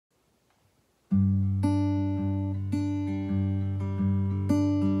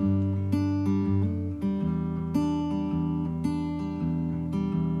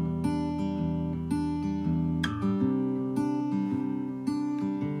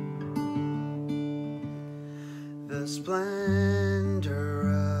splendor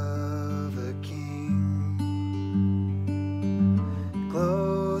of a king,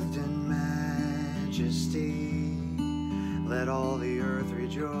 clothed in majesty. Let all the earth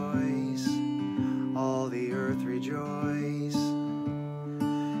rejoice, all the earth rejoice.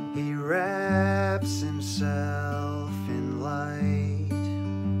 He wraps himself in light,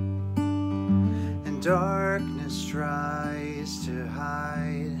 and darkness tries to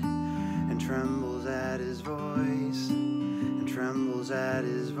hide, and trembles at his voice, and trembles at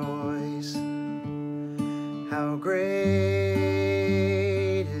his voice. How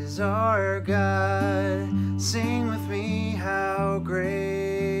great is our God! Sing with me, how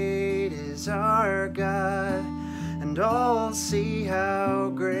great is our God! And all see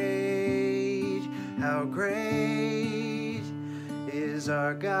how great is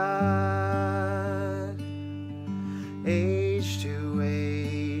our God. Age to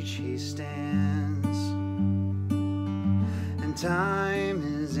age he stands, and time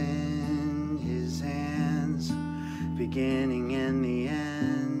is in his hands, beginning and the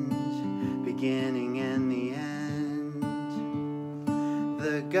end, beginning and the end.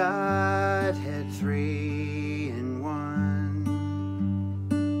 The Godhead three in one,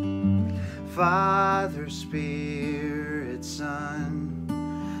 Father, Spirit, Son,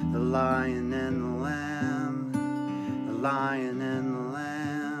 the Lion and the Lamb, the Lion and the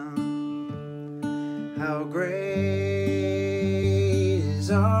Lamb. How great is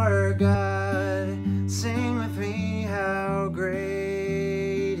our God! Sing with me, how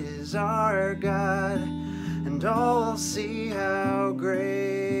great is our God! And all see how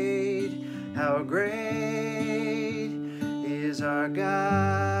great is our God.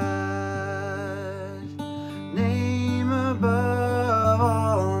 Name above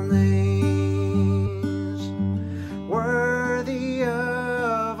all names, worthy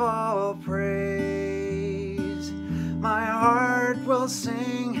of all praise. My heart will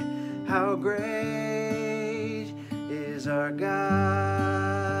sing, how great is our God.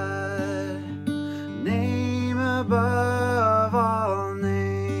 Name above all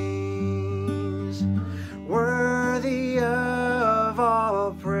names, worthy of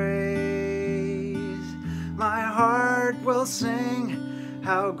all praise. My heart will sing,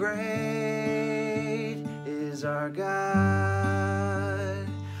 how great is our God.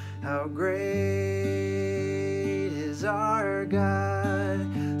 How great is our God!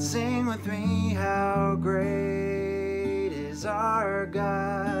 Sing with me, how great is our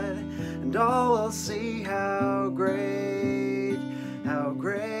God! And all will see how great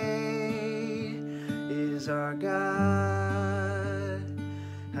is our God.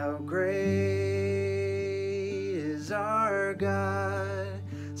 How great is our God!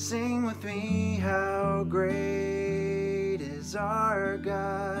 Sing with me, how great is our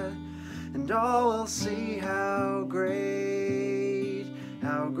God! And all will see how great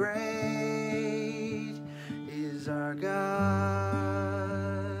is our God.